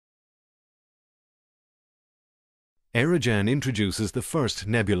Aerogen introduces the first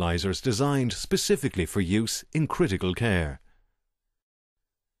nebulizers designed specifically for use in critical care.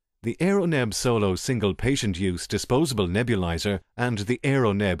 The AeroNeb Solo single patient use disposable nebulizer and the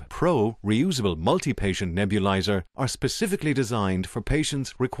AeroNeb Pro reusable multi-patient nebulizer are specifically designed for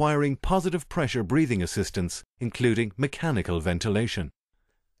patients requiring positive pressure breathing assistance, including mechanical ventilation.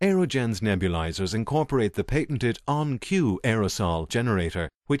 Aerogen's nebulizers incorporate the patented on-cue aerosol generator,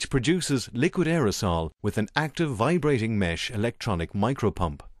 which produces liquid aerosol with an active vibrating mesh electronic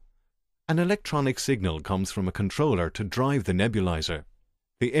micropump. An electronic signal comes from a controller to drive the nebulizer.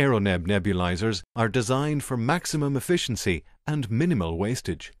 The AeroNeb nebulizers are designed for maximum efficiency and minimal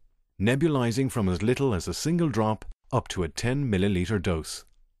wastage, nebulizing from as little as a single drop up to a 10 milliliter dose.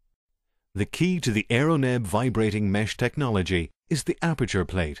 The key to the AeroNeb vibrating mesh technology is the aperture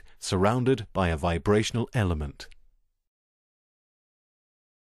plate surrounded by a vibrational element.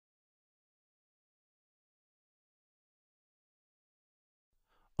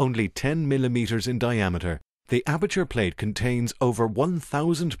 Only 10 millimeters in diameter, the aperture plate contains over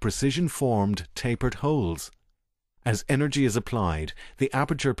 1,000 precision-formed tapered holes. As energy is applied, the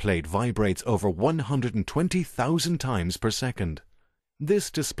aperture plate vibrates over 120,000 times per second. This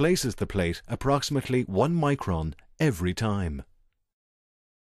displaces the plate approximately 1 micron every time.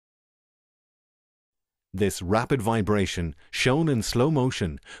 This rapid vibration, shown in slow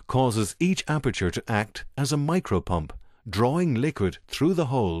motion, causes each aperture to act as a micropump, drawing liquid through the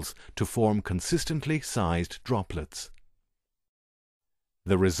holes to form consistently sized droplets.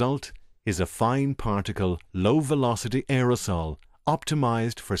 The result is a fine particle, low-velocity aerosol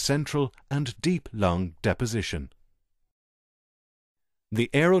optimized for central and deep lung deposition. The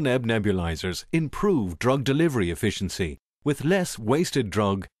AeroNeb nebulizers improve drug delivery efficiency with less wasted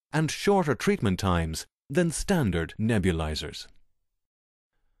drug and shorter treatment times than standard nebulizers.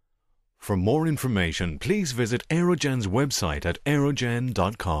 For more information, please visit Aerogen's website at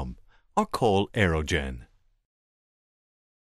aerogen.com or call Aerogen.